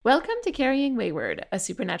to Carrying Wayward, a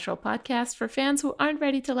supernatural podcast for fans who aren't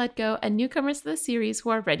ready to let go and newcomers to the series who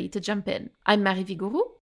are ready to jump in. I'm Marie Vigourou.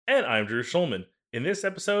 And I'm Drew Schulman. In this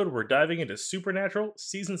episode, we're diving into Supernatural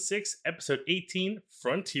Season 6, Episode 18,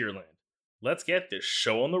 Frontierland. Let's get this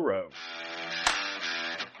show on the road.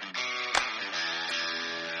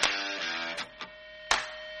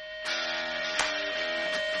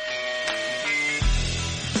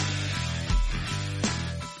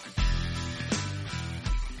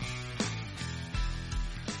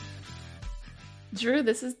 Drew,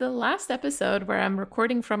 this is the last episode where I'm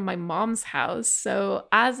recording from my mom's house. So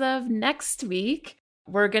as of next week,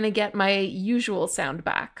 we're going to get my usual sound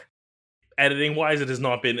back. Editing-wise, it has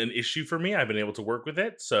not been an issue for me. I've been able to work with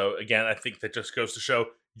it. So again, I think that just goes to show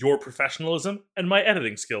your professionalism and my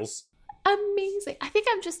editing skills. Amazing. I think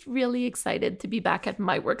I'm just really excited to be back at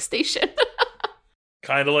my workstation.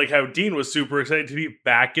 Kind of like how Dean was super excited to be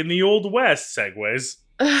back in the Old West. Segues.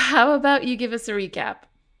 How about you give us a recap?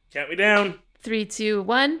 Count me down. 3, 2,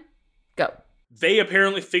 1, go. They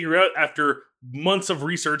apparently figure out after months of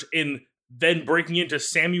research in then breaking into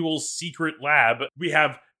Samuel's secret lab, we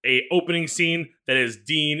have a opening scene that is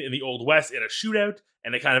Dean in the Old West in a shootout,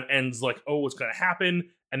 and it kind of ends like, oh, what's going to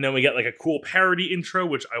happen? And then we get like a cool parody intro,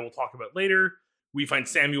 which I will talk about later. We find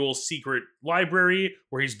Samuel's secret library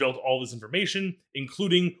where he's built all this information,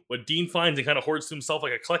 including what Dean finds and kind of hoards to himself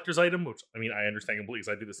like a collector's item, which, I mean, I understand completely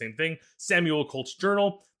because I do the same thing. Samuel Colt's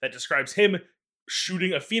journal that describes him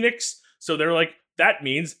shooting a phoenix. So they're like, that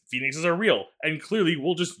means phoenixes are real. And clearly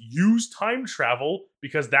we'll just use time travel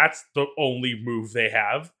because that's the only move they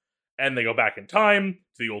have. And they go back in time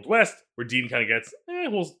to the Old West where Dean kind of gets,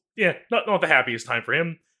 not the happiest time for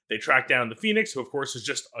him. They track down the Phoenix, who of course is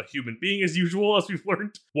just a human being as usual, as we've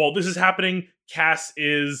learned. While this is happening, Cass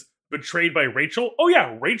is betrayed by Rachel. Oh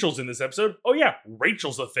yeah, Rachel's in this episode. Oh yeah,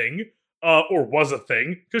 Rachel's a thing. Or was a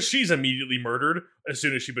thing, because she's immediately murdered as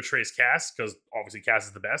soon as she betrays Cass, because obviously Cass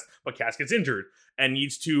is the best, but Cass gets injured and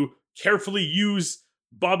needs to carefully use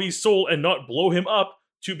Bobby's soul and not blow him up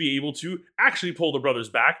to be able to actually pull the brothers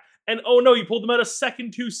back. And oh no, you pulled them out a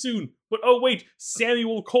second too soon. But oh wait,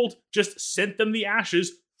 Samuel Colt just sent them the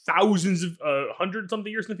ashes thousands of,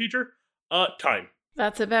 100-something years in the future. Time.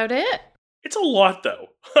 That's about it. It's a lot though.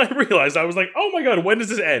 I realized, I was like, oh my god, when does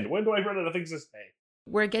this end? When do I run out of things to say?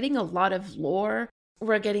 We're getting a lot of lore.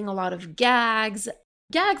 We're getting a lot of gags.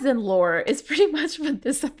 Gags and lore is pretty much what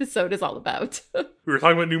this episode is all about. We were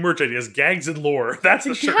talking about new merch ideas. Gags and lore. That's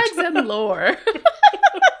the shirt. Gags and lore.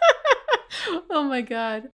 Oh my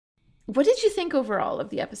god. What did you think overall of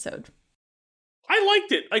the episode? I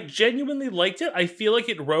liked it. I genuinely liked it. I feel like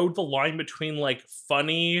it rode the line between like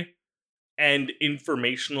funny and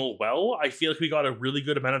informational well. I feel like we got a really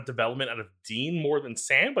good amount of development out of Dean more than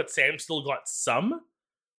Sam, but Sam still got some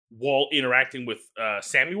while interacting with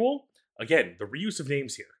Samuel. Again, the reuse of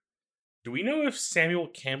names here. Do we know if Samuel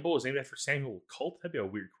Campbell is named after Samuel Colt? That'd be a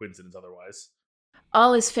weird coincidence otherwise.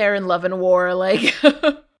 All is fair in love and war, like.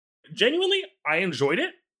 Genuinely, I enjoyed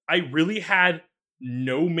it. I really had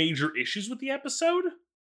no major issues with the episode.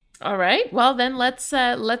 All right. Well, then let's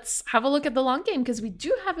have a look at the long game because we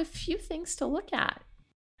do have a few things to look at.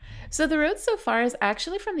 So the road so far is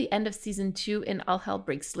actually from the end of season 2 in All Hell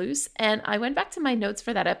Breaks Loose. And I went back to my notes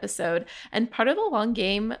for that episode, and part of the long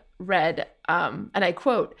game read, and I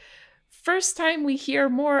quote, "First time we hear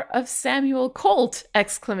more of Samuel Colt, !"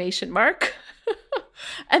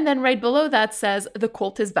 And then right below that says, "The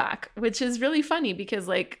Colt is back," which is really funny because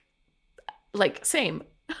like same.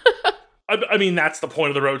 I mean, that's the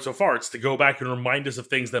point of the road so far. It's to go back and remind us of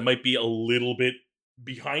things that might be a little bit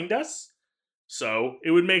behind us. So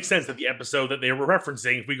it would make sense that the episode that they were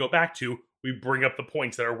referencing, if we go back to, we bring up the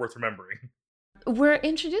points that are worth remembering. We're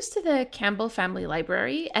introduced to the Campbell family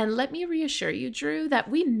library, and let me reassure you, Drew, that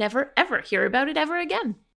we never ever hear about it ever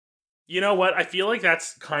again. You know what? I feel like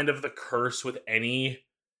that's kind of the curse with any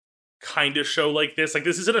kind of show like this. Like,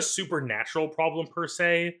 this isn't a supernatural problem per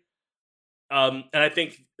se. And I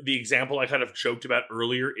think the example I kind of joked about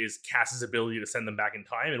earlier is Cass's ability to send them back in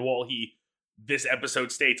time. And while this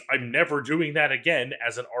episode states, I'm never doing that again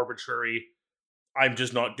as an arbitrary, I'm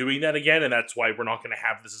just not doing that again. And that's why we're not going to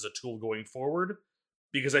have this as a tool going forward.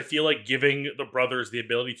 Because I feel like giving the brothers the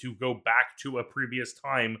ability to go back to a previous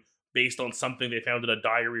time based on something they found in a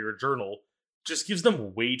diary or journal just gives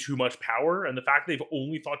them way too much power. And the fact they've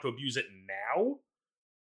only thought to abuse it now,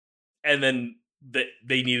 and then that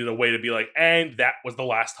they needed a way to be like, and that was the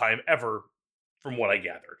last time ever, from what I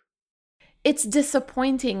gathered. It's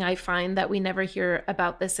disappointing, I find, that we never hear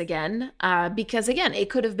about this again. Because, again, it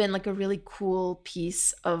could have been like a really cool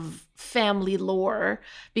piece of family lore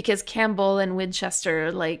because Campbell and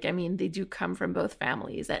Winchester, like, I mean, they do come from both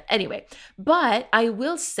families. And anyway, but I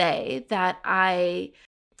will say that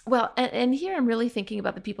and here I'm really thinking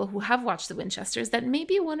about the people who have watched the Winchesters, that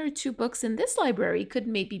maybe one or two books in this library could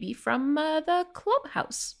maybe be from the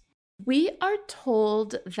clubhouse. We are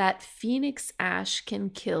told that Phoenix Ash can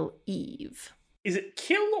kill Eve. Is it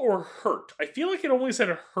kill or hurt? I feel like it only said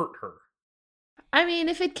hurt her. I mean,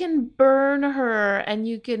 if it can burn her and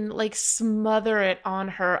you can like smother it on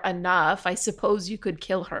her enough, I suppose you could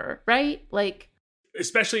kill her, right? Like,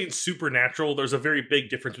 especially in Supernatural, there's a very big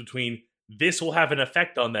difference between this will have an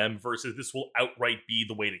effect on them versus this will outright be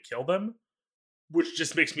the way to kill them. Which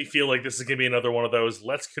just makes me feel like this is going to be another one of those,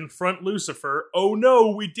 let's confront Lucifer. Oh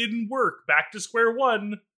no, we didn't work. Back to square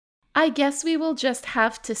one. I guess we will just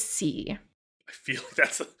have to see. I feel like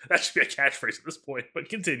that should be a catchphrase at this point, but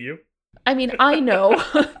continue. I mean, I know,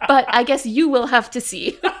 but I guess you will have to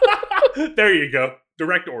see. There you go.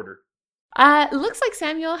 Direct order. Looks like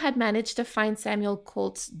Samuel had managed to find Samuel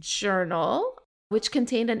Colt's journal, which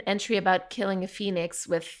contained an entry about killing a phoenix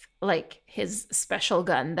with, like, his special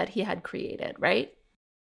gun that he had created, right?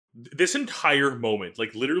 This entire moment,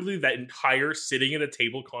 like, literally that entire sitting at a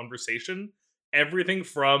table conversation, everything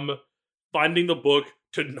from finding the book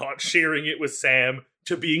to not sharing it with Sam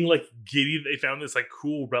to being, like, giddy that they found this, like,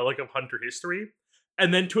 cool relic of Hunter history,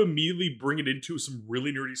 and then to immediately bring it into some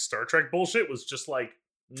really nerdy Star Trek bullshit was just, like,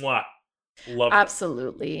 mwah. Love it.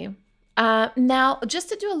 Absolutely. Now, just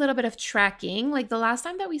to do a little bit of tracking, like the last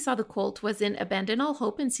time that we saw the Colt was in Abandon All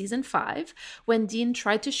Hope in season 5, when Dean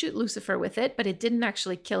tried to shoot Lucifer with it, but it didn't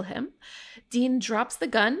actually kill him. Dean drops the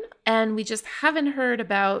gun, and we just haven't heard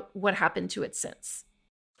about what happened to it since.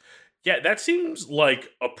 Yeah, that seems like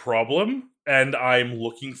a problem, and I'm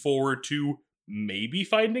looking forward to maybe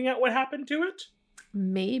finding out what happened to it.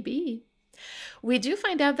 Maybe. We do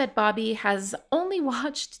find out that Bobby has only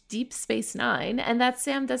watched Deep Space Nine and that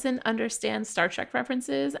Sam doesn't understand Star Trek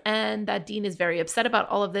references and that Dean is very upset about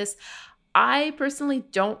all of this. I personally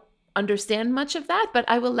don't understand much of that, but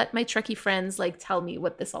I will let my Trekkie friends tell me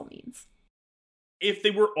what this all means. If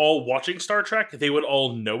they were all watching Star Trek, they would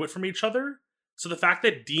all know it from each other. So the fact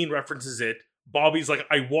that Dean references it, Bobby's like,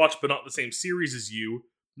 I watched but not the same series as you,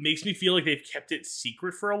 makes me feel like they've kept it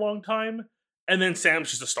secret for a long time. And then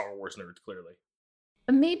Sam's just a Star Wars nerd, clearly.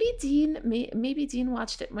 Maybe Dean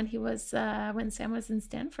watched it when he was when Sam was in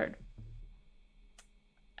Stanford,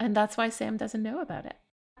 and that's why Sam doesn't know about it.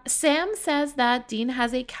 Sam says that Dean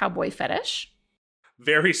has a cowboy fetish.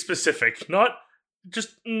 Very specific, not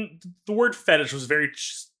just the word fetish was very,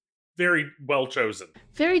 very well chosen.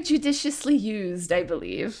 Very judiciously used, I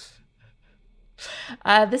believe.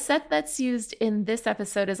 The set that's used in this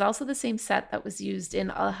episode is also the same set that was used in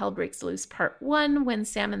All Hell Breaks Loose Part 1 when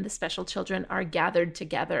Sam and the Special Children are gathered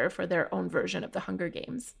together for their own version of the Hunger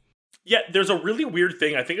Games. Yeah, there's a really weird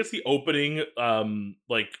thing. I think it's the opening,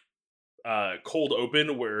 cold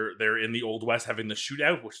open where they're in the Old West having the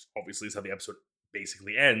shootout, which obviously is how the episode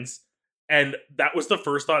basically ends. And that was the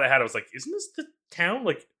first thought I had. I was like, isn't this the town?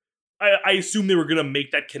 Like, I assume they were going to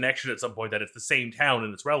make that connection at some point that it's the same town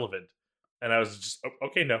and it's relevant. And I was just,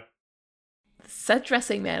 okay, no. Set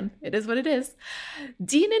dressing, man. It is what it is.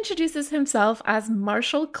 Dean introduces himself as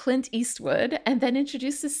Marshal Clint Eastwood and then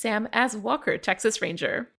introduces Sam as Walker, Texas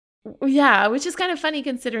Ranger. Yeah, which is kind of funny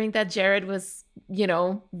considering that Jared was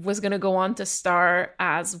going to go on to star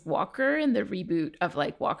as Walker in the reboot of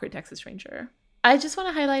Walker, Texas Ranger. I just want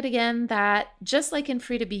to highlight again that just like in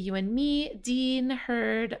Free to Be You and Me, Dean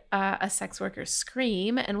heard a sex worker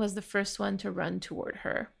scream and was the first one to run toward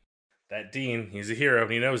her. That Dean, he's a hero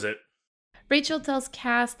and he knows it. Rachel tells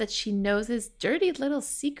Cass that she knows his dirty little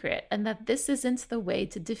secret and that this isn't the way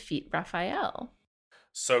to defeat Raphael.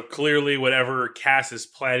 So clearly whatever Cass is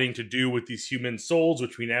planning to do with these human souls,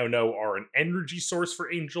 which we now know are an energy source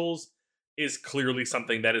for angels, is clearly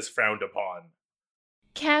something that is frowned upon.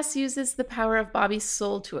 Cass uses the power of Bobby's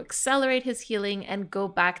soul to accelerate his healing and go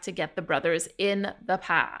back to get the brothers in the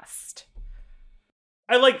past.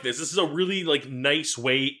 I like this. This is a really nice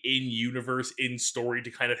way in universe, in story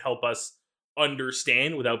to kind of help us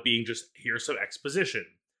understand without being just here's some exposition.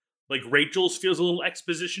 Rachel's feels a little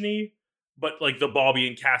exposition-y, but the Bobby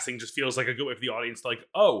and casting just feels like a good way for the audience to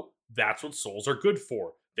oh, that's what souls are good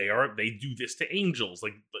for. They do this to angels.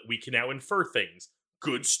 We can now infer things.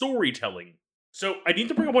 Good storytelling. So I need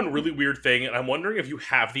to bring up one really weird thing, and I'm wondering if you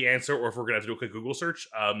have the answer or if we're gonna have to do a quick Google search.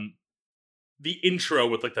 The intro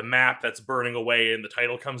with the map that's burning away and the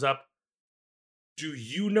title comes up. Do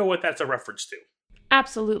you know what that's a reference to?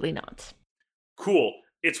 Absolutely not. cool.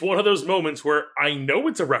 It's one of those moments where I know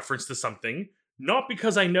it's a reference to something, not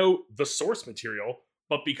because I know the source material,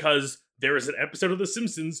 but because there is an episode of The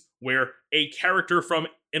Simpsons where a character from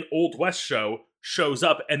an Old West show shows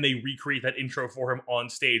up and they recreate that intro for him on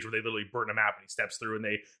stage where they literally burn a map and he steps through and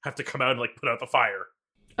they have to come out and like put out the fire.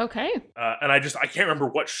 Okay. And I can't remember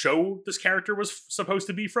what show this character was supposed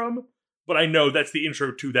to be from, but I know that's the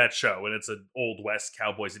intro to that show, and it's an Old West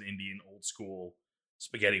Cowboys and Indian old school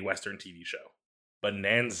spaghetti western TV show.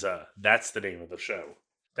 Bonanza, that's the name of the show.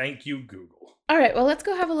 Thank you, Google. All right, well, let's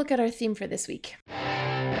go have a look at our theme for this week.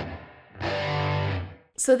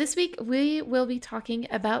 So this week, we will be talking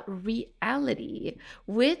about reality,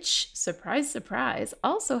 which, surprise, surprise,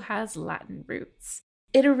 also has Latin roots.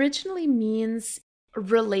 It originally means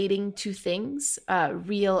relating to things,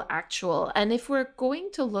 real, actual. And if we're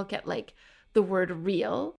going to look at like the word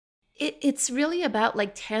real, it's really about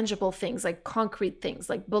like tangible things, like concrete things,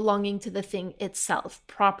 like belonging to the thing itself,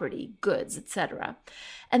 property, goods, etc.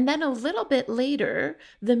 And then a little bit later,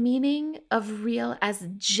 the meaning of real as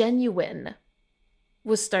genuine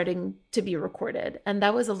was starting to be recorded. And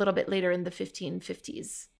that was a little bit later in the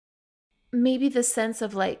 1550s. Maybe the sense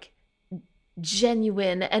of like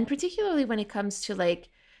genuine, and particularly when it comes to like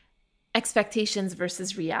expectations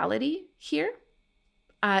versus reality here,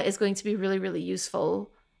 is going to be really, really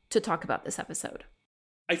useful to talk about this episode.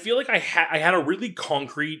 I feel like I had a really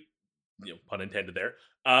concrete, pun intended there,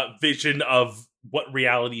 vision of what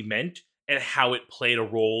reality meant and how it played a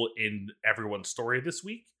role in everyone's story this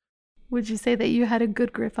week. Would you say that you had a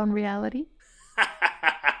good grip on reality?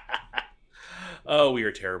 Oh, we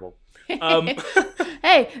are terrible.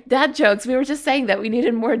 Hey, dad jokes. We were just saying that we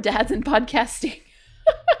needed more dads in podcasting.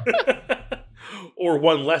 Or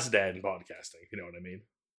one less dad in podcasting, you know what I mean?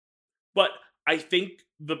 But I think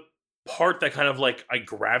the part that kind of like I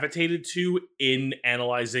gravitated to in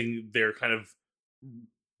analyzing their kind of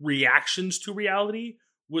reactions to reality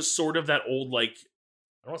was sort of that old, like,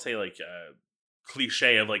 I don't want to say like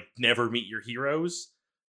cliche of like never meet your heroes,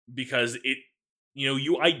 because it,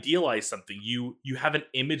 you idealize something, you have an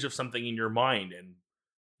image of something in your mind. And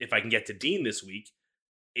if I can get to Dean this week,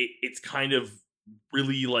 it's kind of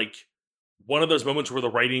really like one of those moments where the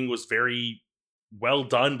writing was very well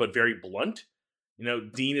done but very blunt.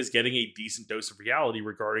 Dean is getting a decent dose of reality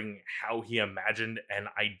regarding how he imagined and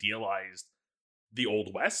idealized the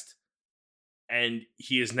Old West, and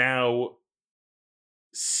he is now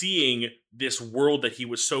seeing this world that he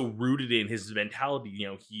was so rooted in, his mentality.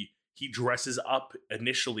 He dresses up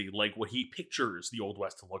initially like what he pictures the Old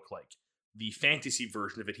West to look like, the fantasy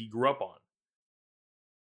version of it he grew up on.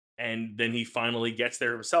 And then he finally gets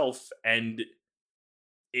there himself, and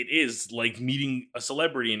it is like meeting a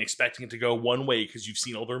celebrity and expecting it to go one way because you've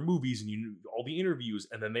seen all their movies and you knew all the interviews,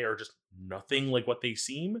 and then they are just nothing like what they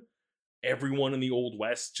seem. Everyone in the Old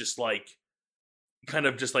West just like kind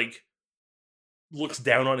of just like looks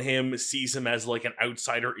down on him, sees him as like an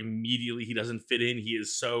outsider immediately. He doesn't fit in. He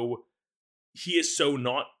is so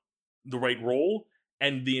not the right role,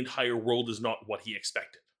 and the entire world is not what he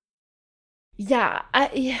expected. Yeah,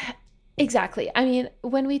 exactly. I mean,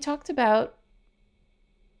 when we talked about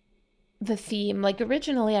the theme, like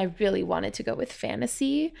originally I really wanted to go with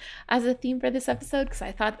fantasy as a theme for this episode because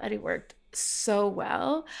I thought that it worked so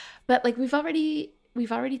well. But like we've already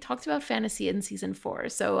talked about fantasy in season 4.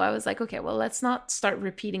 So I was like, okay, well, let's not start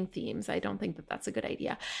repeating themes. I don't think that that's a good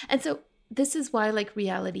idea. And so this is why like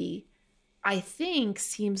reality, I think,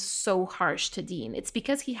 seems so harsh to Dean. It's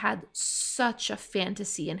because he had such a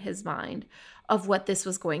fantasy in his mind of what this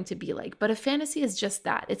was going to be like. But a fantasy is just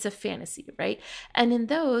that. It's a fantasy, right? And in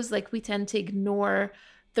those, like, we tend to ignore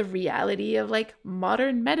the reality of like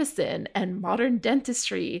modern medicine and modern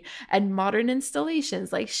dentistry and modern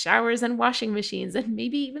installations like showers and washing machines and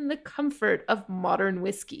maybe even the comfort of modern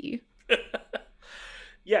whiskey.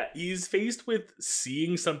 Yeah, he's faced with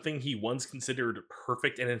seeing something he once considered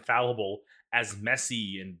perfect and infallible as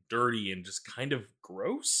messy and dirty and just kind of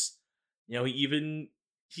gross.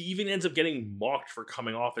 He even ends up getting mocked for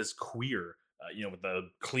coming off as queer, with the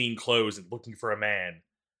clean clothes and looking for a man.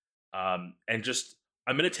 And just,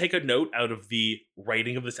 I'm going to take a note out of the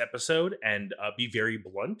writing of this episode and be very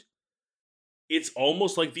blunt. It's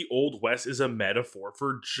almost like the Old West is a metaphor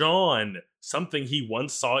for John. Something he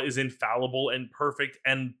once saw as infallible and perfect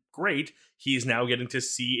and great, he is now getting to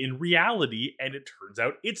see in reality, and it turns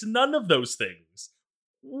out it's none of those things.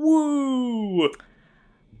 Woo!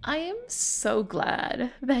 I am so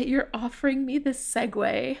glad that you're offering me this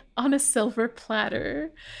segue on a silver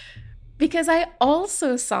platter, Because I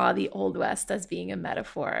also saw the Old West as being a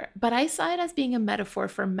metaphor, but I saw it as being a metaphor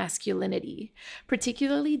for masculinity,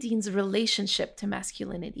 particularly Dean's relationship to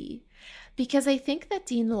masculinity. Because I think that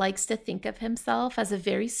Dean likes to think of himself as a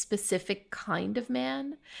very specific kind of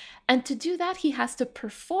man. And to do that, he has to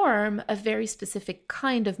perform a very specific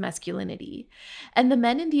kind of masculinity. And the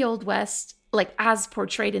men in the Old West, like as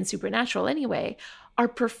portrayed in Supernatural anyway, are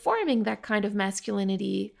performing that kind of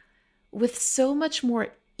masculinity with so much more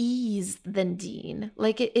ease than Dean.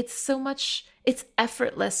 Like it's so much, it's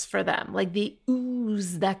effortless for them. Like they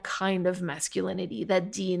ooze that kind of masculinity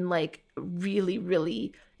that Dean like really,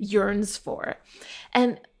 really yearns for.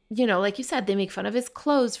 And you know, like you said, they make fun of his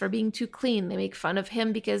clothes for being too clean. They make fun of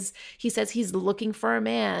him because he says he's looking for a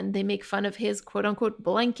man. They make fun of his quote unquote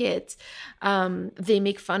blanket. They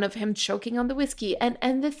make fun of him choking on the whiskey.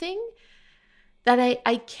 And the thing that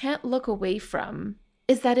I can't look away from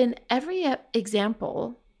is that in every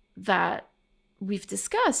example that we've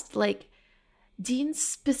discussed, like Dean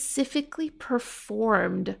specifically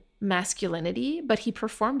performed masculinity, but he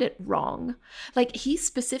performed it wrong. Like he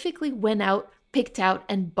specifically went out, picked out,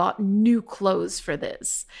 and bought new clothes for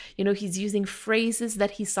this. You know, he's using phrases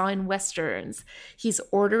that he saw in Westerns. He's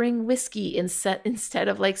ordering whiskey instead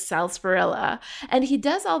of like sarsaparilla. And he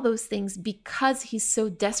does all those things because he so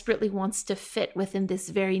desperately wants to fit within this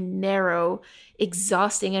very narrow,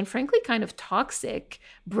 exhausting, and frankly kind of toxic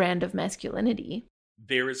brand of masculinity.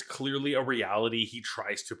 There is clearly a reality he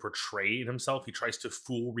tries to portray in himself. He tries to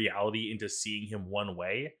fool reality into seeing him one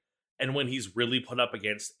way. And when he's really put up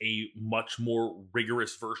against a much more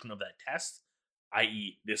rigorous version of that test,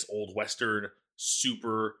 i.e., this old Western,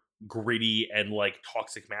 super gritty and like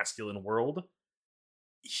toxic masculine world,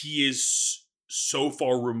 he is so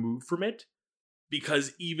far removed from it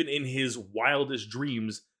because even in his wildest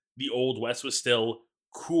dreams, the Old West was still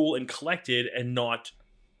cool and collected and not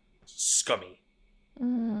scummy.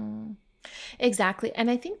 Mm, exactly. And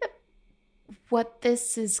I think that what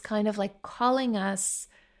this is kind of like calling us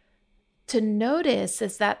to notice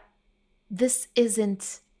is that this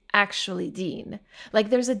isn't actually Dean. Like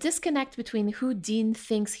there's a disconnect between who Dean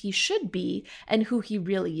thinks he should be and who he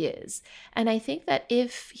really is. And I think that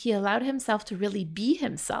if he allowed himself to really be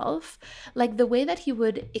himself, like the way that he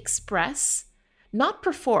would express, not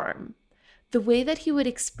perform, the way that he would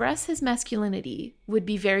express his masculinity would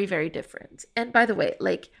be very, very different. And by the way,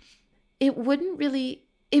 like it really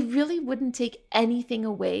wouldn't take anything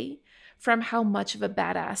away from how much of a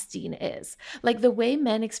badass Dean is. Like the way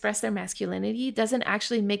men express their masculinity doesn't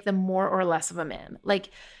actually make them more or less of a man.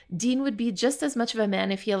 Like Dean would be just as much of a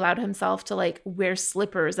man if he allowed himself to like wear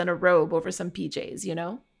slippers and a robe over some PJs, you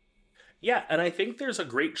know? Yeah, and I think there's a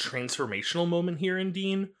great transformational moment here in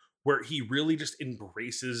Dean where he really just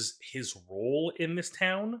embraces his role in this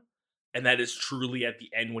town. And that is truly at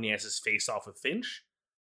the end when he has his face off with Finch.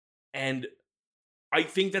 And I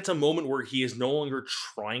think that's a moment where he is no longer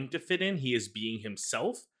trying to fit in, he is being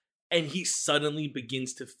himself, and he suddenly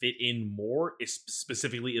begins to fit in more,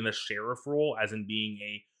 specifically in the sheriff role, as in being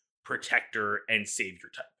a protector and savior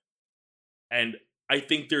type. And I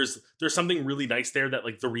think there's something really nice there that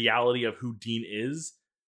like the reality of who Dean is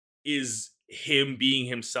him being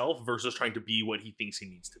himself versus trying to be what he thinks he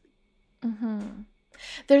needs to be. Mm-hmm.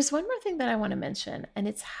 There's one more thing that I want to mention, and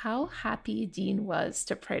it's how happy Dean was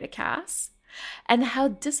to pray to Cass. And how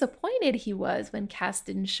disappointed he was when Cass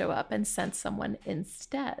didn't show up and sent someone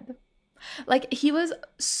instead. Like he was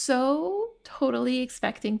so totally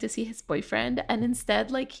expecting to see his boyfriend, and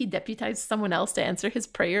instead, like he deputized someone else to answer his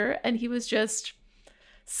prayer, and he was just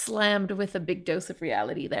slammed with a big dose of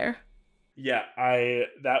reality there. Yeah,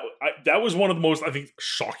 that was one of the most, I think,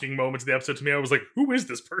 shocking moments of the episode to me. I was like, who is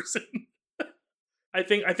this person? I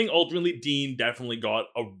think ultimately Dean definitely got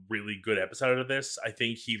a really good episode out of this. I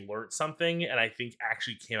think he learned something, and I think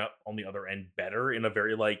actually came out on the other end better in a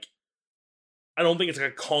very like, I don't think it's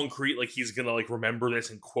like a concrete like he's gonna like remember this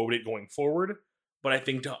and quote it going forward, but I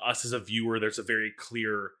think to us as a viewer, there's a very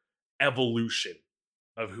clear evolution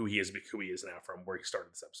of who he is now from where he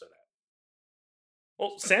started this episode at.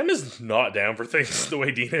 Well, Sam is not down for things the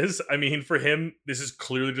way Dean is. I mean, for him, this is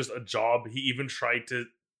clearly just a job. He even tried to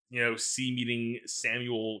see meeting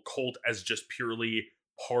Samuel Colt as just purely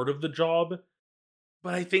part of the job.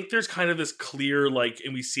 But I think there's kind of this clear, like,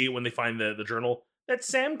 and we see it when they find the journal, that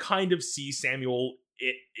Sam kind of sees Samuel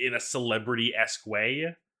in a celebrity-esque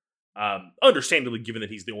way. Understandably, given that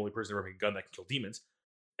he's the only person with a gun that can kill demons.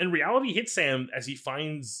 And reality hits Sam as he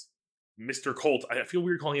finds Mr. Colt. I feel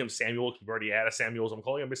weird calling him Samuel, because we've already had a Samuel, so I'm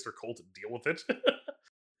calling him Mr. Colt to deal with it.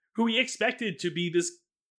 Who he expected to be this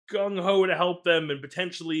gung-ho to help them and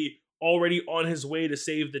potentially already on his way to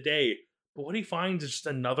save the day. But what he finds is just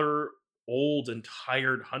another old and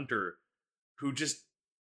tired hunter who just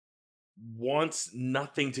wants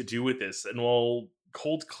nothing to do with this. And while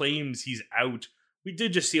Colt claims he's out, we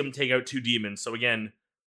did just see him take out 2 demons. So again,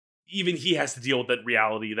 even he has to deal with that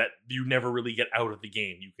reality that you never really get out of the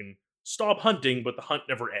game. You can stop hunting, but the hunt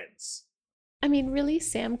never ends. I mean, really,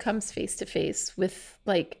 Sam comes face to face with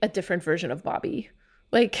like a different version of Bobby.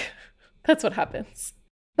 Like, that's what happens.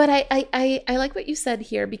 But I like what you said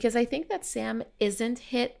here, because I think that Sam isn't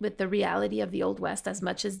hit with the reality of the Old West as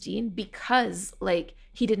much as Dean, because like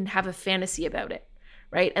he didn't have a fantasy about it,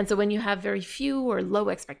 right? And so when you have very few or low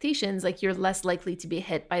expectations, like you're less likely to be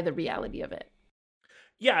hit by the reality of it.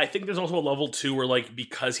 Yeah, I think there's also a level too where like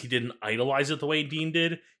because he didn't idolize it the way Dean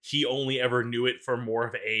did, he only ever knew it from more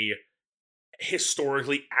of a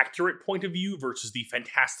historically accurate point of view versus the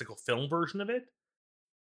fantastical film version of it.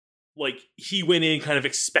 Like, he went in kind of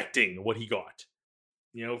expecting what he got.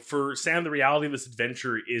 You know, for Sam, the reality of this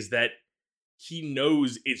adventure is that he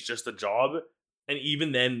knows it's just a job, and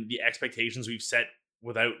even then, the expectations we've set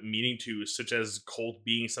without meaning to, such as Colt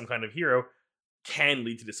being some kind of hero, can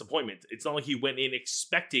lead to disappointment. It's not like he went in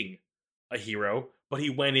expecting a hero, but he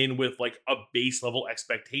went in with, like, a base level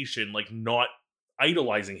expectation, like, not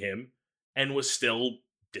idolizing him, and was still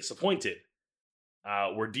disappointed.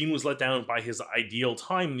 Where Dean was let down by his ideal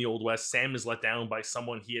time in the Old West, Sam is let down by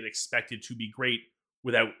someone he had expected to be great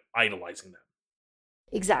without idolizing them.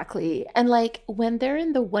 Exactly. And like when they're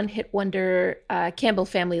in the one-hit wonder Campbell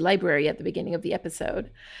family library at the beginning of the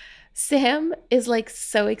episode, Sam is like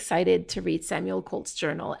so excited to read Samuel Colt's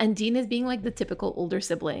journal, and Dean is being like the typical older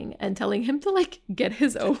sibling and telling him to like get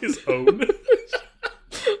his own. His own?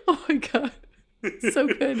 Oh my God. So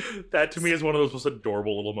good. That to me is one of those most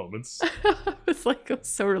adorable little moments. It's like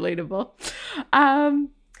so relatable.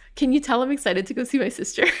 Can you tell I'm excited to go see my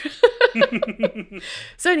sister?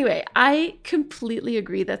 So anyway, I completely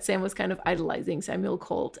agree that Sam was kind of idolizing Samuel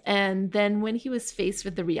Colt. And then when he was faced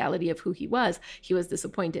with the reality of who he was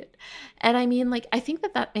disappointed. And I mean, like, I think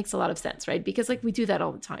that that makes a lot of sense, right? Because like we do that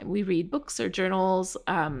all the time. We read books or journals,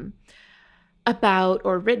 about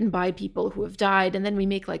or written by people who have died, and then we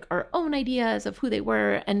make like our own ideas of who they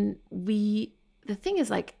were. And the thing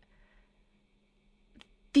is, like,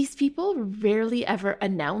 these people rarely ever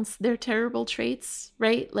announce their terrible traits,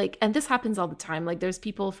 right? Like, and this happens all the time. Like, there's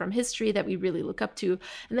people from history that we really look up to,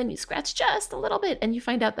 and then you scratch just a little bit and you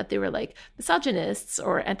find out that they were like misogynists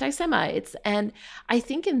or anti-Semites. And I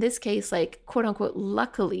think in this case, like, quote unquote,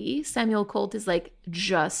 luckily, Samuel Colt is like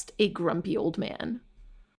just a grumpy old man.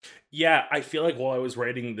 Yeah, I feel like while I was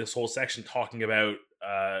writing this whole section talking about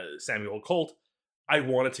Samuel Colt, I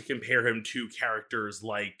wanted to compare him to characters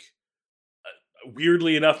like,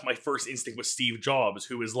 weirdly enough, my first instinct was Steve Jobs,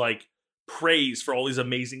 who is like praised for all these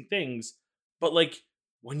amazing things, but like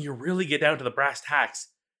when you really get down to the brass tacks,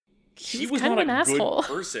 he was not a good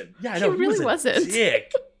person. Yeah, I know, he really wasn't.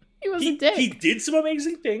 Dick. He was a dick. He did some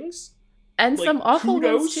amazing things, and like, some awful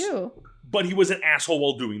ones too. But he was an asshole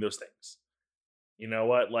while doing those things. You know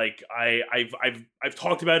what? Like I've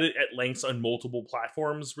talked about it at lengths on multiple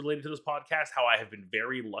platforms related to this podcast, how I have been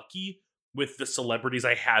very lucky with the celebrities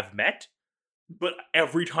I have met. But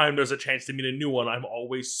every time there's a chance to meet a new one, I'm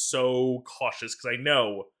always so cautious because I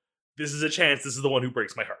know this is a chance. This is the one who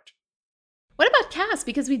breaks my heart. What about Cass?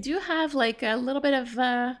 Because we do have like a little bit of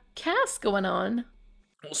Cass going on.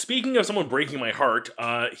 Well, speaking of someone breaking my heart,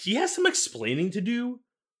 he has some explaining to do.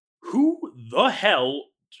 Who the hell,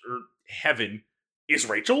 or heaven, is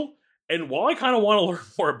Rachel? And while I kind of want to learn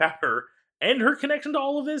more about her and her connection to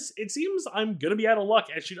all of this, it seems I'm going to be out of luck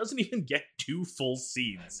as she doesn't even get 2 full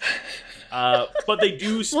scenes. But they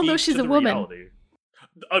do speak well, no, she's to the a woman. reality.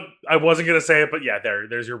 I wasn't going to say it, but yeah,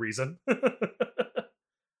 there's your reason.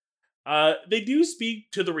 They do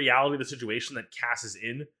speak to the reality of the situation that Cass is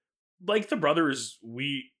in. Like the brothers,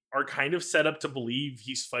 we are kind of set up to believe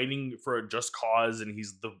he's fighting for a just cause and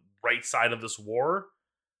he's the right side of this war.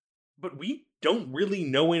 But we don't really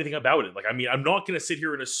know anything about it. Like, I mean, I'm not going to sit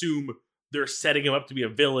here and assume they're setting him up to be a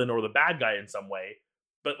villain or the bad guy in some way.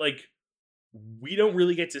 But, like, we don't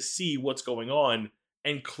really get to see what's going on.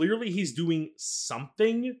 And clearly he's doing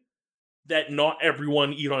something that not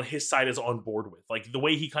everyone, even on his side, is on board with. Like, the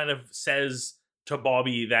way he kind of says to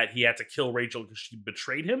Bobby that he had to kill Rachel because she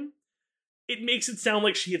betrayed him, it makes it sound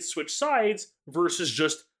like she had switched sides versus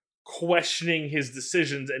just questioning his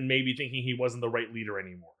decisions and maybe thinking he wasn't the right leader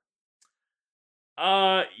anymore.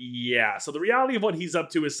 Yeah, so the reality of what he's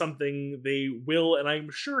up to is something they will, and I'm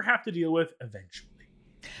sure, have to deal with eventually.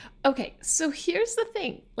 Okay, so here's the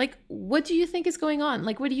thing. Like, what do you think is going on?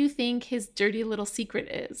 Like, what do you think his dirty little secret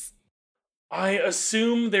is? I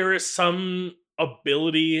assume there is some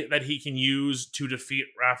ability that he can use to defeat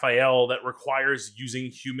Raphael that requires using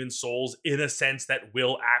human souls in a sense that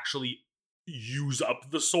will actually use up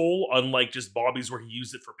the soul, unlike just Bobby's where he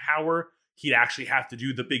used it for power. He'd actually have to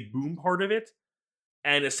do the big boom part of it.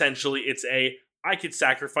 And essentially it's I could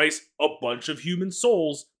sacrifice a bunch of human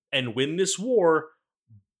souls and win this war,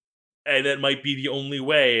 and that might be the only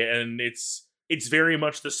way. And it's very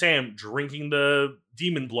much the Sam drinking the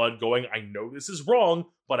demon blood going, I know this is wrong,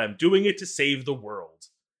 but I'm doing it to save the world.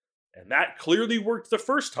 And that clearly worked the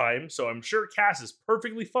first time, so I'm sure Cass is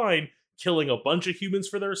perfectly fine killing a bunch of humans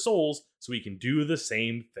for their souls so he can do the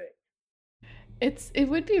same thing. It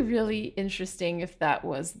would be really interesting if that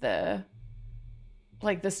was the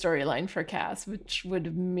storyline for Cass, which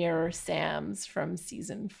would mirror Sam's from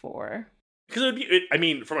season 4. Because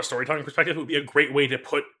from a storytelling perspective, it would be a great way to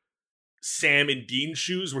put Sam in Dean's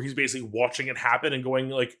shoes, where he's basically watching it happen and going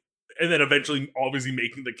like, and then eventually obviously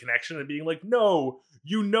making the connection and being like, no,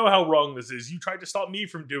 you know how wrong this is. You tried to stop me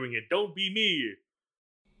from doing it. Don't be me.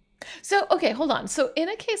 So, okay, hold on. So in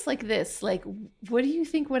a case like this, like, what do you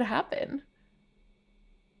think would happen?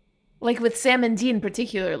 Like with Sam and Dean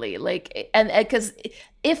particularly, like, and because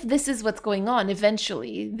if this is what's going on,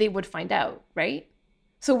 eventually they would find out, right?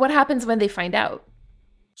 So what happens when they find out?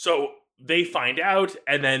 So they find out,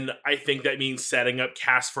 and then I think that means setting up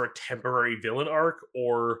Cass for a temporary villain arc,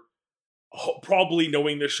 or probably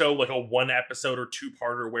knowing the show, like a 1 episode or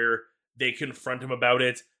 2-parter where they confront him about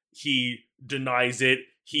it. He denies it.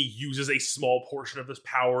 He uses a small portion of this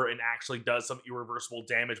power and actually does some irreversible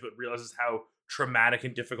damage, but realizes how traumatic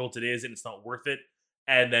and difficult it is and it's not worth it.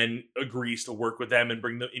 And then agrees to work with them and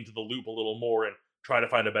bring them into the loop a little more and try to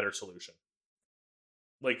find a better solution.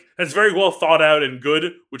 Like, that's very well thought out and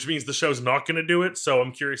good, which means the show's not going to do it, so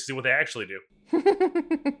I'm curious to see what they actually do.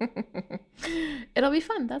 It'll be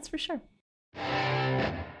fun, that's for sure.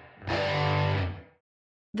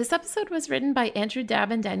 This episode was written by Andrew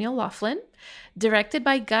Dabb and Daniel Laughlin, directed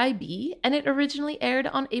by Guy B., and it originally aired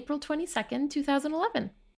on April 22nd,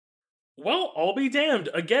 2011. Well, I'll be damned.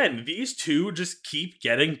 Again, these two just keep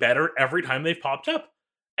getting better every time they've popped up.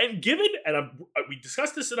 And we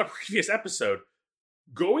discussed this in a previous episode,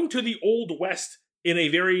 going to the Old West in a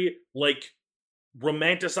very,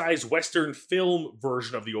 romanticized Western film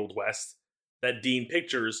version of the Old West that Dean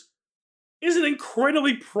pictures is an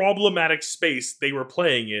incredibly problematic space they were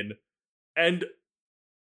playing in. And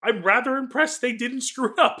I'm rather impressed they didn't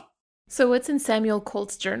screw it up. So what's in Samuel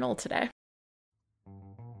Colt's journal today?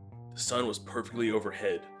 The sun was perfectly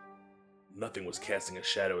overhead. Nothing was casting a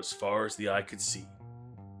shadow as far as the eye could see.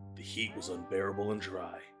 The heat was unbearable and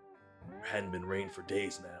dry. There hadn't been rain for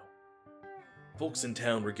days now. Folks in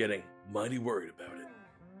town were getting mighty worried about it.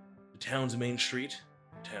 The town's main street,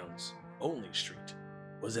 the town's only street,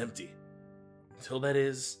 was empty. Until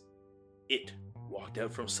it walked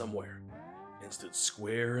out from somewhere and stood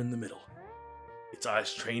square in the middle, its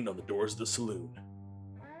eyes trained on the doors of the saloon.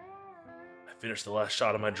 I finished the last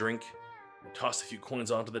shot of my drink and tossed a few coins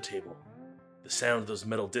onto the table. The sound of those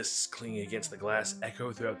metal discs clinging against the glass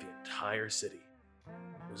echoed throughout the entire city.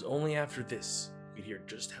 It was only after this you could hear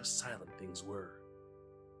just how silent things were.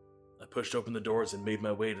 I pushed open the doors and made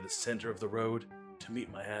my way to the center of the road to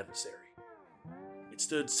meet my adversary. It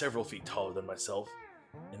stood several feet taller than myself,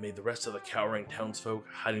 and made the rest of the cowering townsfolk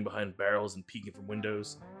hiding behind barrels and peeking from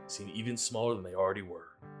windows seem even smaller than they already were.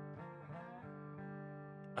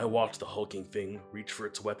 I watched the hulking thing reach for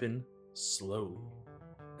its weapon slowly,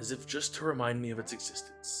 as if just to remind me of its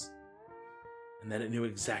existence, and that it knew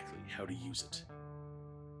exactly how to use it.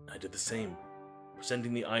 I did the same,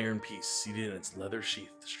 presenting the iron piece seated in its leather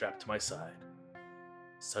sheath strapped to my side.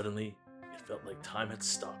 Suddenly, it felt like time had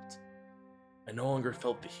stopped. I no longer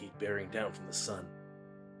felt the heat bearing down from the sun,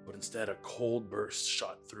 but instead a cold burst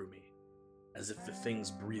shot through me, as if the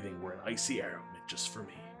thing's breathing were an icy arrow meant just for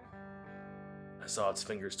me. I saw its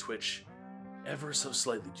fingers twitch, ever so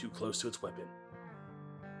slightly too close to its weapon,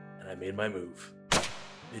 and I made my move.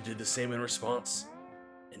 It did the same in response,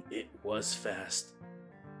 and it was fast.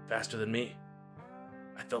 Faster than me.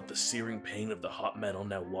 I felt the searing pain of the hot metal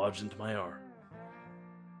now lodged into my arm.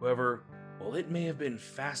 However, while it may have been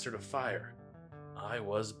faster to fire, I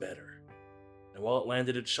was better. And while it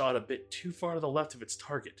landed its shot a bit too far to the left of its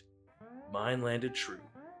target, mine landed true.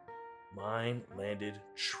 Mine landed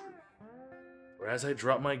true. For as I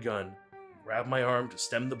dropped my gun and grabbed my arm to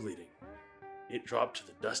stem the bleeding, it dropped to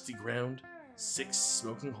the dusty ground, 6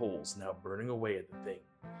 smoking holes now burning away at the thing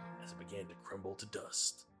as it began to crumble to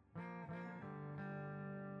dust.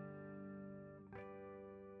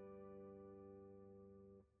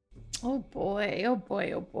 Oh boy, oh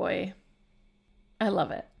boy, oh boy. I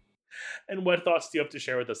love it. And what thoughts do you have to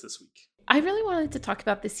share with us this week? I really wanted to talk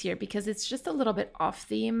about this here because it's just a little bit off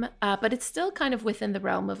theme, but it's still kind of within the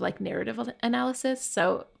realm of like narrative analysis.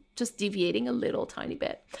 So just deviating a little tiny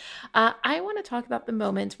bit. I want to talk about the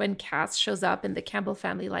moment when Cass shows up in the Campbell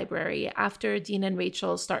family library after Dean and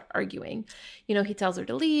Rachel start arguing. You know, he tells her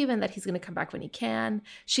to leave and that he's going to come back when he can.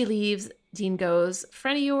 She leaves. Dean goes,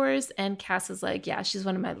 "Friend of yours?" And Cass is like, "Yeah, she's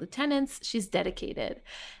one of my lieutenants. She's dedicated."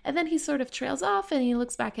 And then he sort of trails off and he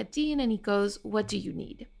looks back at Dean and he goes, "What do you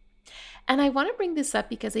need?" And I want to bring this up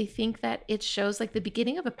because I think that it shows like the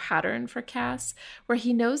beginning of a pattern for Cass, where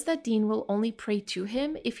he knows that Dean will only pray to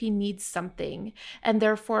him if he needs something. And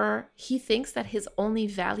therefore, he thinks that his only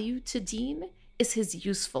value to Dean is his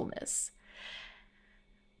usefulness.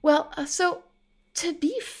 Well, so to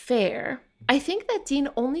be fair, I think that Dean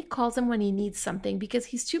only calls him when he needs something because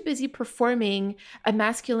he's too busy performing a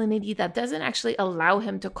masculinity that doesn't actually allow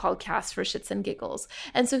him to call Cass for shits and giggles.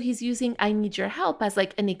 And so he's using "I need your help" as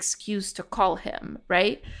like an excuse to call him,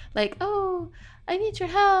 right? Like, "Oh, I need your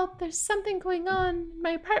help. There's something going on in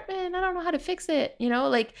my apartment. I don't know how to fix it," you know,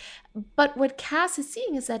 like, but what Cass is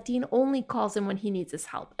seeing is that Dean only calls him when he needs his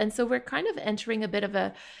help. And so we're kind of entering a bit of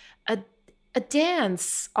a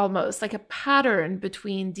dance, almost like a pattern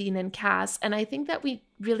between Dean and Cass. And I think that we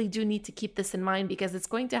really do need to keep this in mind because it's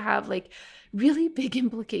going to have like really big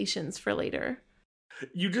implications for later.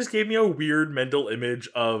 You just gave me a weird mental image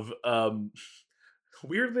of,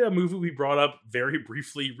 weirdly, a movie we brought up very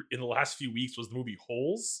briefly in the last few weeks was the movie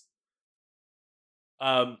Holes.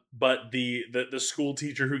 But the school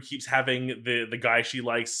teacher who keeps having the guy she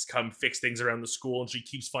likes come fix things around the school, and she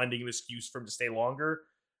keeps finding an excuse for him to stay longer.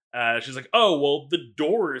 She's like, "Oh, well, the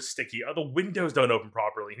door is sticky. Oh, the windows don't open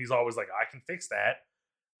properly." And he's always like, "I can fix that."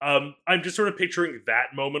 I'm just sort of picturing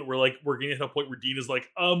that moment where like we're getting to a point where Dean is like,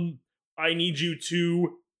 "I need you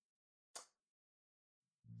to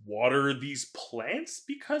water these plants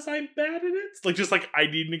because I'm bad at it." Like, just like, I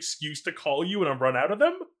need an excuse to call you and I'm run out of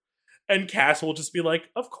them. And Cass will just be like,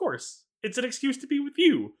 "Of course, it's an excuse to be with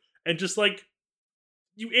you." And just like,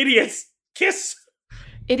 "You idiots, kiss."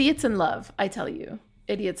 Idiots in love, I tell you.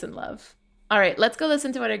 Idiots in love. All right, let's go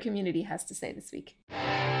listen to what our community has to say this week.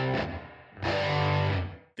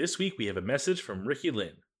 This week we have a message from Ricky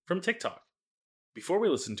Lynn from TikTok. Before we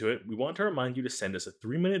listen to it, we want to remind you to send us a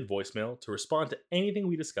 3-minute voicemail to respond to anything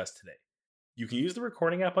we discussed today. You can use the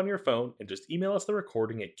recording app on your phone and just email us the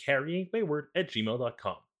recording at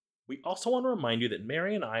carryingwayward@gmail.com. We also want to remind you that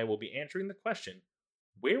Mary and I will be answering the question,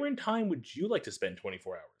 where in time would you like to spend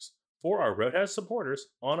 24 hours? For our Roadhouse supporters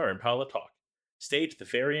on our Impala Talk. Stay to the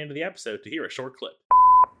very end of the episode to hear a short clip.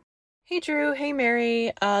 Hey Drew, hey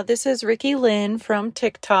Mary, this is Ricky Lynn from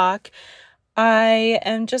TikTok. I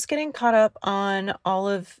am just getting caught up on all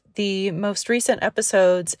of the most recent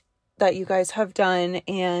episodes that you guys have done,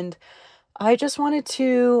 and I just wanted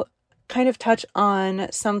to kind of touch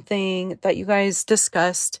on something that you guys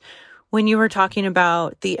discussed when you were talking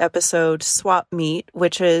about the episode Swap Meet,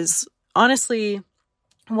 which is honestly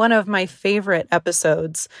one of my favorite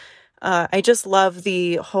episodes. I just love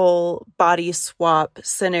the whole body swap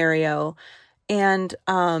scenario. And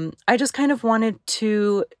I just kind of wanted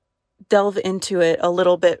to delve into it a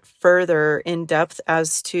little bit further in depth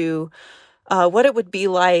as to what it would be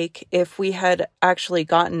like if we had actually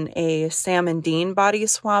gotten a Sam and Dean body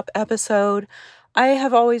swap episode. I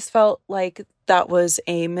have always felt like that was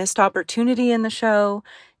a missed opportunity in the show.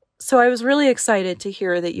 So I was really excited to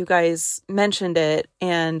hear that you guys mentioned it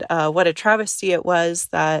and what a travesty it was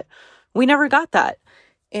that we never got that.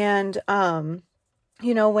 And,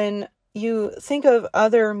 you know, when you think of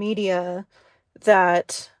other media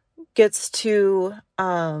that gets to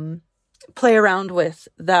play around with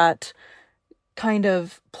that kind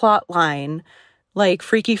of plot line, like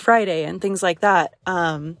Freaky Friday and things like that,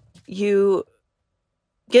 you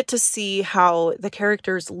get to see how the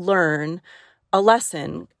characters learn a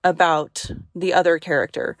lesson about the other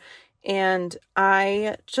character. And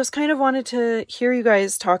I just kind of wanted to hear you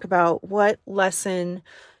guys talk about what lesson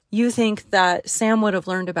you think that Sam would have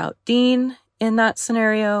learned about Dean in that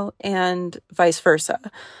scenario and vice versa.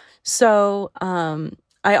 So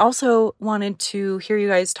I also wanted to hear you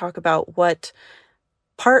guys talk about what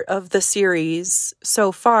part of the series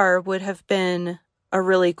so far would have been a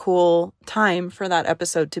really cool time for that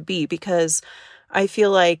episode to be, because I feel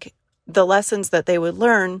like the lessons that they would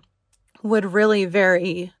learn would really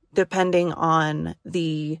vary depending on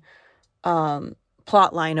the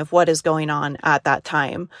plot line of what is going on at that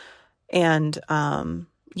time. And I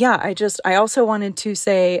also wanted to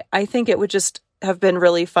say, I think it would just have been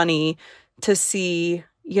really funny to see,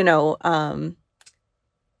 you know,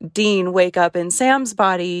 Dean wake up in Sam's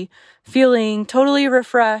body feeling totally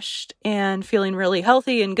refreshed and feeling really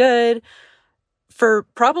healthy and good for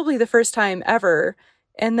probably the first time ever.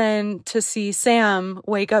 And then to see Sam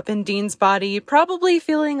wake up in Dean's body, probably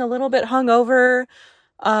feeling a little bit hungover,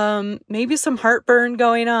 maybe some heartburn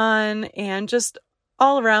going on, and just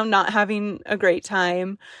all around not having a great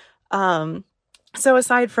time. So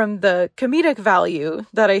aside from the comedic value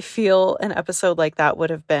that I feel an episode like that would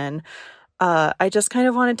have been, I just kind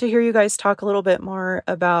of wanted to hear you guys talk a little bit more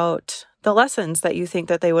about the lessons that you think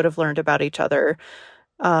that they would have learned about each other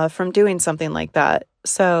from doing something like that.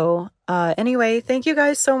 So anyway, thank you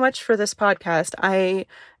guys so much for this podcast. I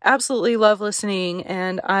absolutely love listening,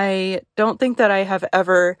 and I don't think that I have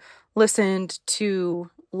ever listened to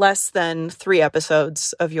less than 3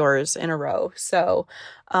 episodes of yours in a row. So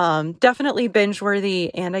definitely binge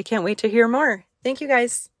worthy, and I can't wait to hear more. Thank you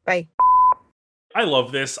guys. Bye. I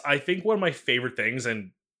love this. I think one of my favorite things,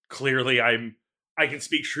 and clearly I can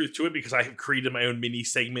speak truth to it because I have created my own mini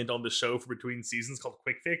segment on the show for between seasons called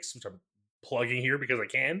Quick Fix, which I'm plugging here because I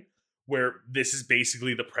can, where this is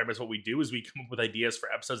basically the premise. What we do is we come up with ideas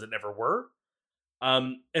for episodes that never were.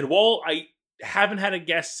 And while I haven't had a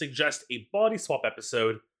guest suggest a body swap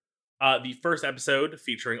episode, the first episode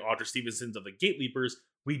featuring Audra Stevenson's of the Gate Leapers,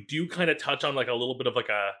 we do kind of touch on like a little bit of like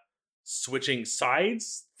a switching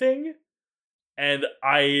sides thing. And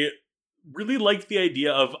I really like the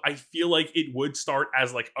idea of, I feel like it would start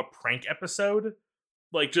as like a prank episode.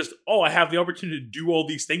 Like just, oh, I have the opportunity to do all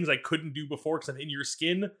these things I couldn't do before because I'm in your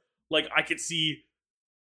skin. Like I could see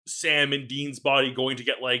Sam and Dean's body going to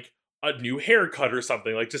get like a new haircut or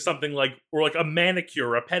something. Like just something like, or like a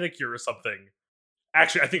manicure, a pedicure or something.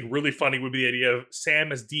 Actually, I think really funny would be the idea of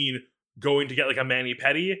Sam as Dean going to get like a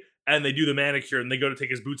mani-pedi, and they do the manicure and they go to take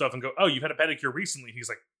his boots off and go, oh, you've had a pedicure recently. He's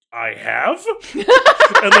like, I have?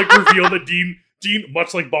 And like reveal that Dean,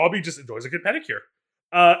 much like Bobby, just enjoys a good pedicure.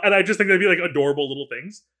 And I just think that'd be like adorable little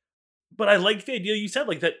things. But I like the idea you said,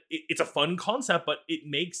 like that it's a fun concept, but it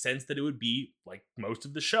makes sense that it would be, like most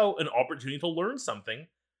of the show, an opportunity to learn something.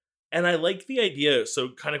 And I like the idea, so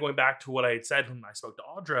kind of going back to what I had said when I spoke to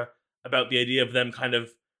Audra about the idea of them kind of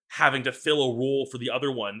having to fill a role for the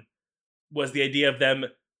other one, was the idea of them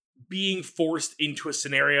being forced into a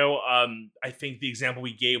scenario. I think the example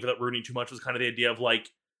we gave, without ruining too much, was kind of the idea of like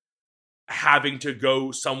having to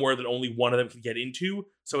go somewhere that only one of them can get into.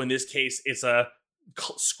 So in this case, it's a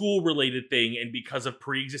school related thing, and because of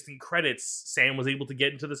pre-existing credits, Sam was able to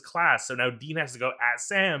get into this class. So now Dean has to go at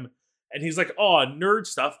Sam, and he's like, oh, nerd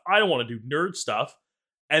stuff, I don't want to do nerd stuff.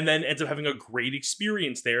 And then ends up having a great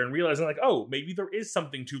experience there and realizing like, oh, maybe there is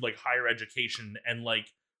something to like higher education and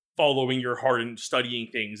like following your heart and studying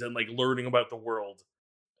things and like learning about the world.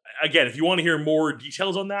 Again, if you want to hear more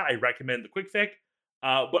details on that, I recommend the Quick Fic.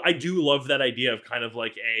 But I do love that idea of kind of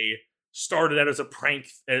like started out as a prank,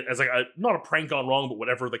 as like not a prank gone wrong, but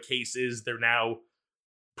whatever the case is, they're now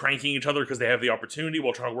pranking each other because they have the opportunity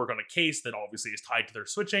while trying to work on a case that obviously is tied to their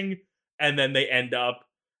switching. And then they end up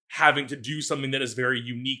having to do something that is very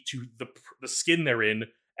unique to the skin they're in,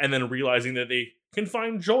 and then realizing that they can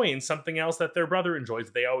find joy in something else that their brother enjoys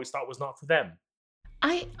that they always thought was not for them.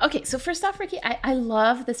 Okay, so first off, Ricky, I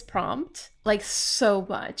love this prompt, like, so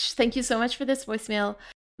much. Thank you so much for this voicemail.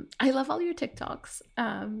 I love all your TikToks.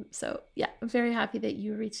 So yeah, I'm very happy that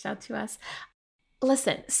you reached out to us.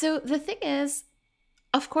 Listen, so the thing is,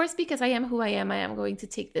 of course, because I am who I am going to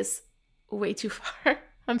take this way too far.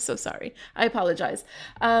 I'm so sorry. I apologize.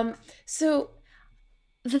 So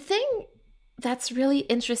the thing that's really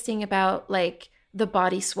interesting about like the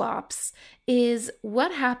body swaps is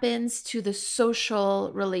what happens to the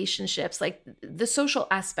social relationships, like the social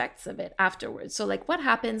aspects of it afterwards. So like what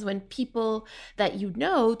happens when people that you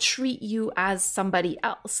know treat you as somebody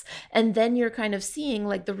else, and then you're kind of seeing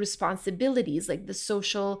like the responsibilities, like the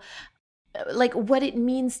social, like what it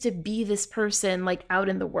means to be this person like out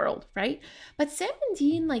in the world, right? But Sam and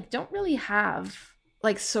Dean like don't really have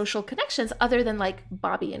like social connections other than like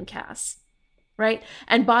Bobby and Cass, right?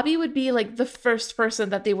 And Bobby would be like the first person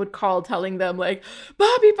that they would call telling them like,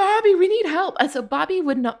 Bobby, we need help. And so Bobby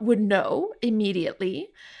would know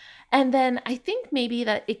immediately. And then I think maybe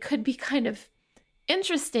that it could be kind of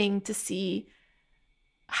interesting to see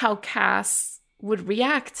how Cass would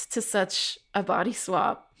react to such a body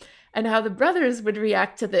swap, and how the brothers would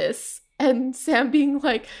react to this. And Sam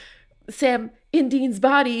in Dean's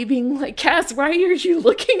body being like, Cass, why are you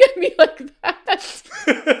looking at me like that?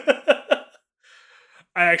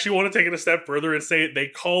 I actually want to take it a step further and say they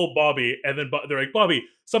call Bobby, and then they're like, Bobby,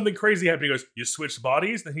 something crazy happened. He goes, you switched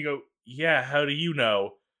bodies? And he go, yeah, how do you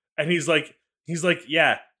know? And he's like,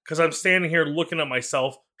 yeah, because I'm standing here looking at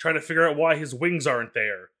myself, trying to figure out why his wings aren't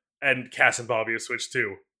there. and Cass and Bobby have switched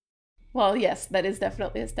too. Well, yes, that is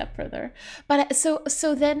definitely a step further. But so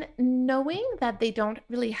then knowing that they don't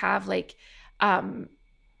really have like a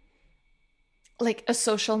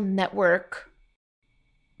social network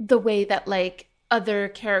the way that like other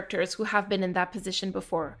characters who have been in that position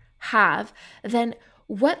before have, then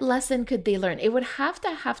what lesson could they learn? It would have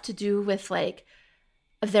to do with like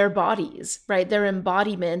their bodies, right? Their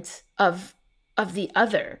embodiment of the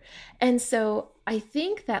other. And so I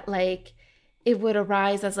think that like it would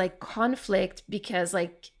arise as like conflict because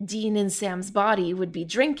like Dean and Sam's body would be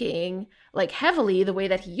drinking like heavily the way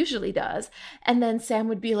that he usually does. And then Sam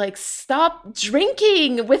would be like, stop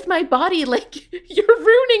drinking with my body. Like you're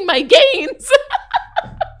ruining my gains.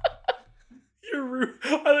 You're rude. I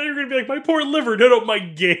thought you were going to be like, my poor liver, no, my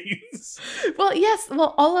gains. Well, yes.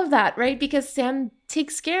 Well, all of that, right? Because Sam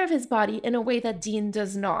takes care of his body in a way that Dean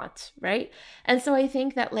does not, right? And so I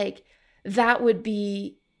think that like that would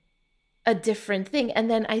be a different thing.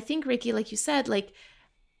 And then I think, Ricky, like you said, like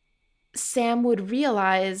Sam would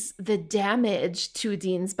realize the damage to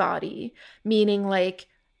Dean's body, meaning like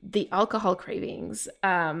the alcohol cravings,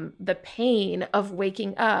 the pain of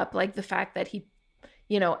waking up, like the fact that he,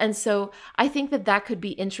 and so I think that that could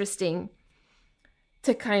be interesting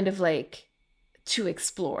to kind of like to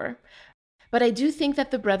explore. But I do think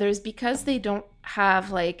that the brothers, because they don't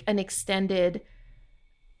have like an extended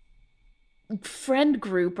friend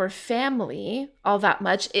group or family all that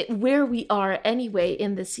much, where we are anyway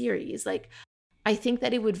in the series, like I think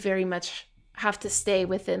that it would very much have to stay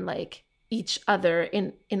within like each other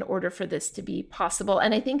in order for this to be possible.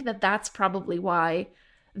 And I think that that's probably why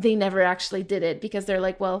they never actually did it, because they're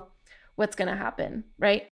like, well, what's going to happen,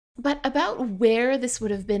 right? But about where this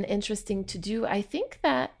would have been interesting to do, I think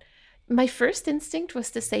that my first instinct was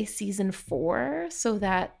to say season 4, so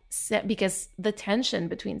that because the tension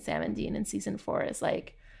between Sam and Dean in season 4 is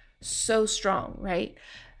like so strong, right?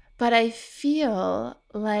 But I feel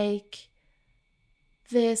like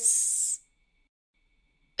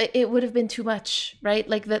it would have been too much, right?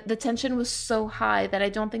 Like the tension was so high that I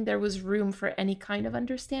don't think there was room for any kind of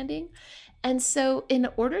understanding. And so in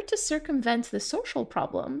order to circumvent the social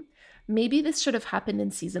problem, maybe this should have happened in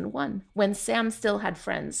season 1 when Sam still had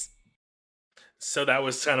friends. So that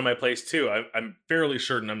was kind of my place too. I'm fairly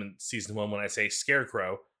certain I'm in season 1 when I say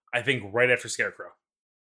Scarecrow. I think right after Scarecrow.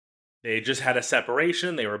 They just had a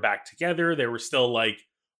separation. They were back together. They were still like,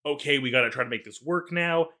 okay, we got to try to make this work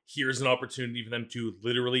now. Here's an opportunity for them to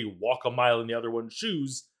literally walk a mile in the other one's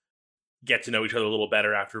shoes, get to know each other a little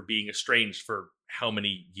better after being estranged for how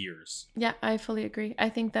many years. Yeah, I fully agree. I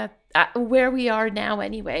think that where we are now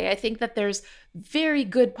anyway, I think that there's very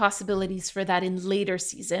good possibilities for that in later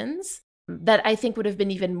seasons that I think would have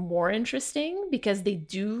been even more interesting because they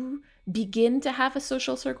do begin to have a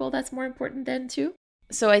social circle that's more important then too.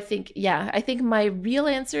 So I think my real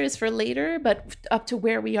answer is for later, but up to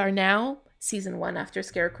where we are now, season 1 after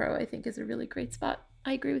Scarecrow, I think is a really great spot.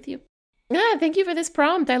 I agree with you. Yeah, thank you for this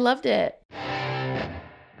prompt. I loved it.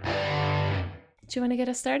 Do you want to get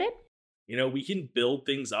us started? We can build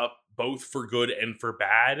things up both for good and for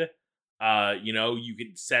bad. You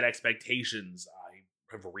can set expectations. I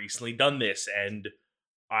have recently done this, and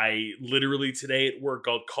I literally today at work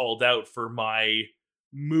got called out for my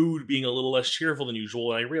mood being a little less cheerful than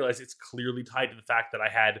usual, and I realized it's clearly tied to the fact that I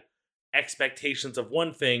had expectations of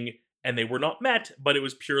one thing and they were not met, but it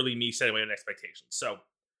was purely me setting my own expectations. So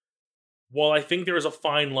while I think there is a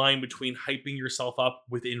fine line between hyping yourself up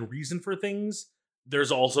within reason for things,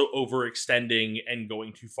 there's also overextending and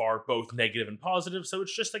going too far, both negative and positive. So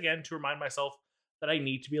it's just, again, to remind myself that I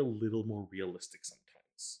need to be a little more realistic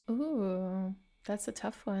sometimes. Ooh, that's a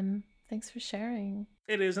tough one. Thanks for sharing.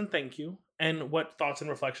 It is, and thank you. And what thoughts and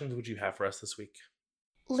reflections would you have for us this week?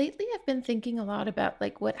 Lately, I've been thinking a lot about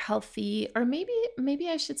like what healthy, or maybe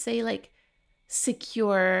I should say like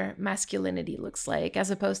secure masculinity looks like, as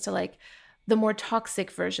opposed to like the more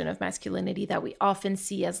toxic version of masculinity that we often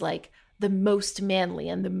see as like the most manly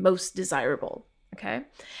and the most desirable. Okay.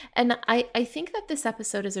 And I think that this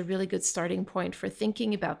episode is a really good starting point for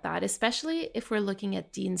thinking about that, especially if we're looking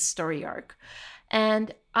at Dean's story arc.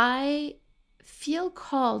 And I feel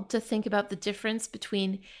called to think about the difference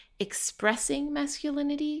between expressing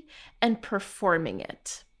masculinity and performing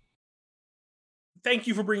it. Thank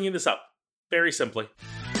you for bringing this up. Very simply.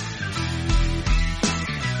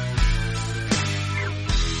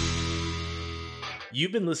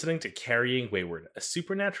 You've been listening to Carrying Wayward, a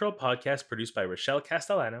supernatural podcast produced by Rochelle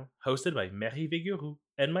Castellano, hosted by Marie Vigouroux,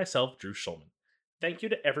 and myself, Drew Schulman. Thank you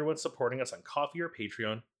to everyone supporting us on Ko-fi or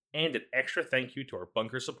Patreon, and an extra thank you to our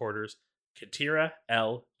bunker supporters, Katira,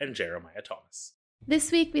 Elle, and Jeremiah Thomas.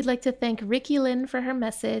 This week, we'd like to thank Ricky Lynn for her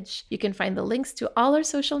message. You can find the links to all our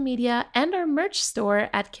social media and our merch store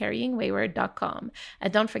at carryingwayward.com.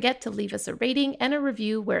 And don't forget to leave us a rating and a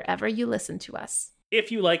review wherever you listen to us.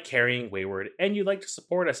 If you like Carrying Wayward and you'd like to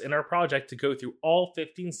support us in our project to go through all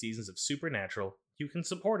 15 seasons of Supernatural, you can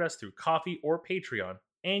support us through Ko-fi or Patreon,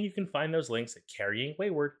 and you can find those links at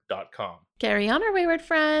carryingwayward.com. Carry on, our wayward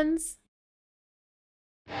friends!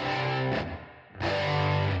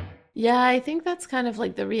 Yeah, I think that's kind of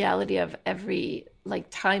like the reality of every like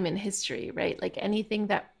time in history, right? Like anything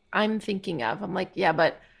that I'm thinking of, I'm like, yeah,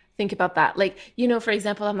 but think about that. Like, for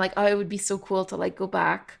example, I'm like, oh, it would be so cool to like go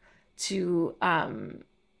back to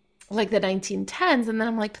like the 1910s, and then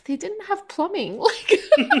I'm like, but they didn't have plumbing. Like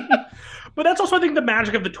But that's also, I think, the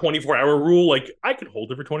magic of the 24-hour rule. Like, I could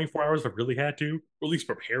hold it for 24 hours if I really had to, or at least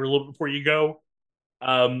prepare a little bit before you go.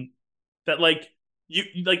 That like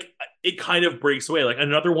you like it kind of breaks away. Like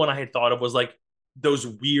another one I had thought of was like those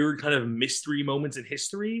weird kind of mystery moments in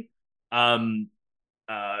history. Um,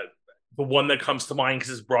 uh, the one that comes to mind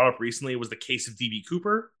because it's brought up recently was the case of DB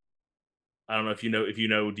Cooper. I don't know if you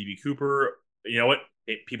know DB Cooper. You know what?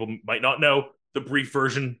 People might not know the brief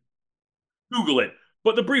version. Google it.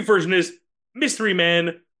 But the brief version is mystery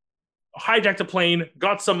man hijacked a plane,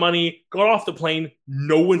 got some money, got off the plane.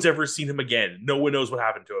 No one's ever seen him again. No one knows what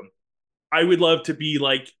happened to him. I would love to be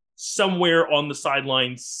like somewhere on the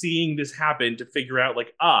sidelines seeing this happen to figure out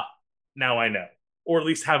like, now I know, or at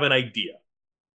least have an idea.